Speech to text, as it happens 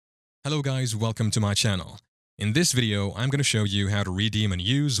Hello guys, welcome to my channel. In this video, I'm going to show you how to redeem and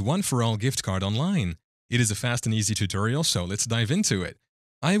use One4all gift card online. It is a fast and easy tutorial, so let's dive into it.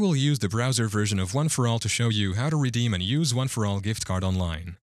 I will use the browser version of One4all to show you how to redeem and use One4all gift card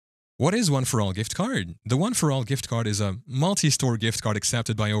online. What is One4all gift card? The One4all gift card is a multi-store gift card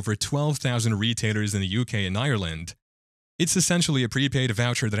accepted by over 12,000 retailers in the UK and Ireland. It's essentially a prepaid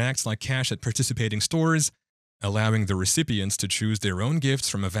voucher that acts like cash at participating stores, allowing the recipients to choose their own gifts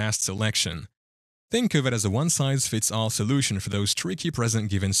from a vast selection. Think of it as a one-size-fits-all solution for those tricky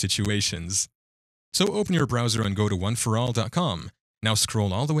present-given situations. So open your browser and go to oneforall.com. Now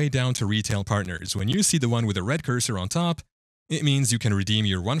scroll all the way down to Retail Partners. When you see the one with a red cursor on top, it means you can redeem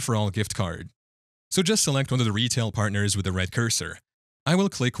your One4all gift card. So just select one of the retail partners with the red cursor. I will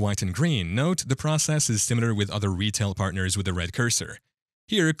click white and green. Note, the process is similar with other retail partners with the red cursor.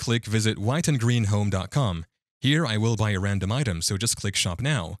 Here, click visit whiteandgreenhome.com. Here, I will buy a random item, so just click Shop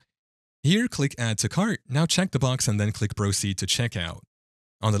Now. Here, click Add to Cart. Now check the box and then click Proceed to checkout.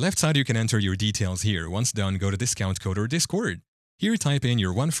 On the left side, you can enter your details here. Once done, go to Discount Code or Discord. Here, type in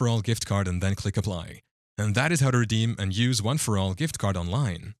your One4all gift card and then click Apply. And that is how to redeem and use One4all gift card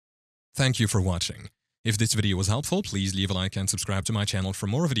online. Thank you for watching. If this video was helpful, please leave a like and subscribe to my channel for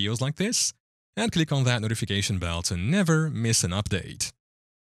more videos like this. And click on that notification bell to never miss an update.